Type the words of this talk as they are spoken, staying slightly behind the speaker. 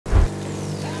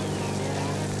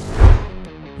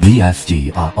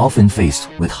VFD are often faced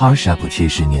with harsh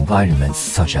application environments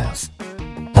such as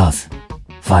dust,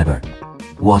 fiber,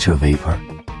 water vapor,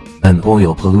 and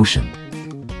oil pollution.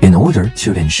 In order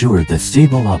to ensure the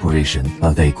stable operation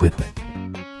of the equipment,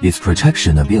 its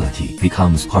protection ability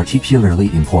becomes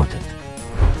particularly important.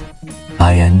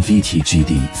 INVT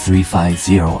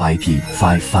GD350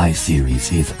 IP55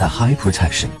 series is a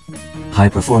high-protection,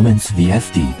 high-performance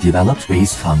VFD developed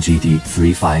based on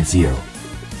GD350,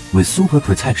 with super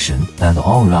protection and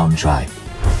all-round drive.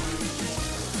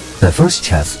 The first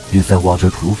test is the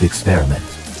waterproof experiment.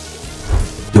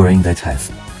 During the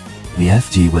test,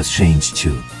 VFD was changed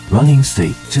to running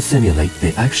state to simulate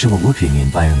the actual working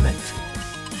environment.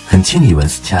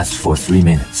 Continuous test for 3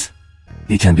 minutes.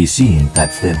 It can be seen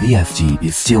that the VFD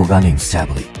is still running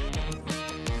stably,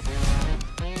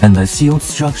 and the sealed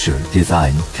structure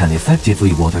design can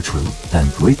effectively waterproof and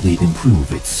greatly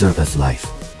improve its service life.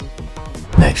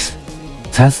 Next,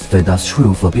 test the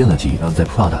dust-proof ability of the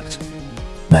product.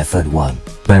 Method 1.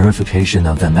 Verification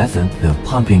of the method of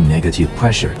pumping negative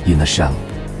pressure in the shell.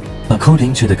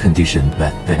 According to the condition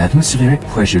that the atmospheric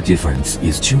pressure difference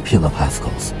is 2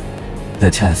 kilopascals, the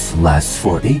test lasts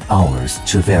for 8 hours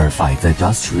to verify the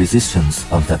dust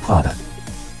resistance of the product,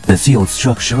 the sealed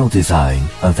structural design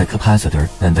of the capacitor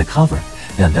and the cover,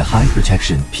 and the high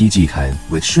protection PG can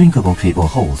with shrinkable cable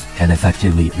holes can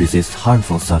effectively resist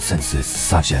harmful substances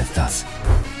such as dust.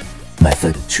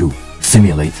 Method 2.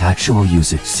 Simulate actual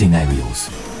usage scenarios.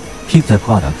 Keep the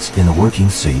product in a working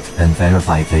state and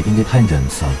verify the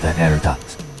independence of the air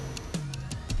duct.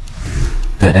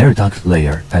 The air duct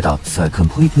layer adopts a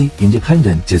completely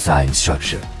independent design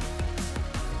structure.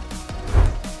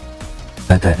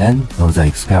 At the end of the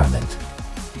experiment,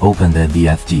 open the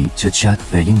VFD to check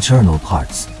the internal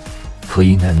parts,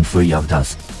 clean and free of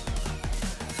dust.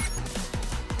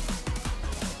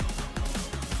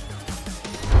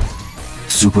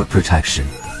 Super protection,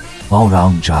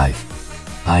 all-round drive,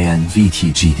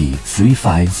 INVT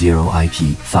GD350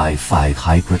 IP55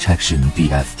 high protection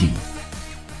VFD.